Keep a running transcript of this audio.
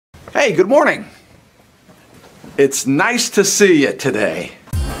Hey, good morning. It's nice to see you today.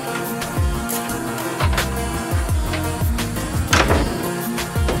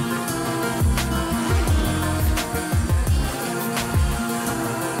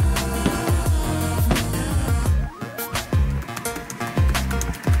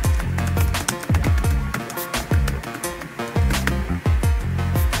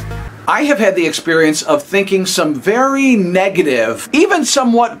 I have had the experience of thinking some very negative, even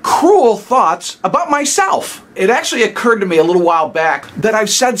somewhat cruel thoughts about myself. It actually occurred to me a little while back that I've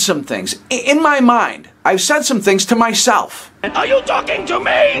said some things in my mind. I've said some things to myself. Are you talking to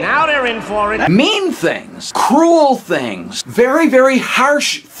me? Now they're in for it. Mean things, cruel things, very, very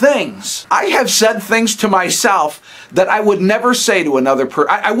harsh things. I have said things to myself that I would never say to another person.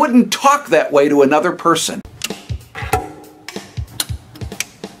 I wouldn't talk that way to another person.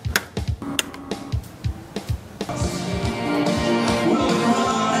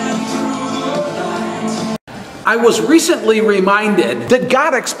 I was recently reminded that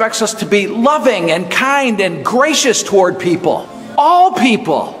God expects us to be loving and kind and gracious toward people. All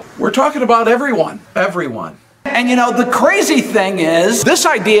people. We're talking about everyone. Everyone. And you know, the crazy thing is, this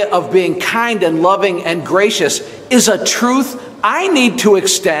idea of being kind and loving and gracious is a truth I need to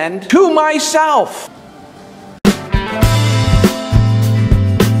extend to myself.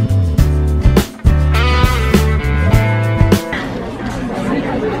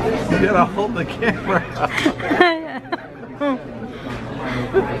 You gotta hold the camera.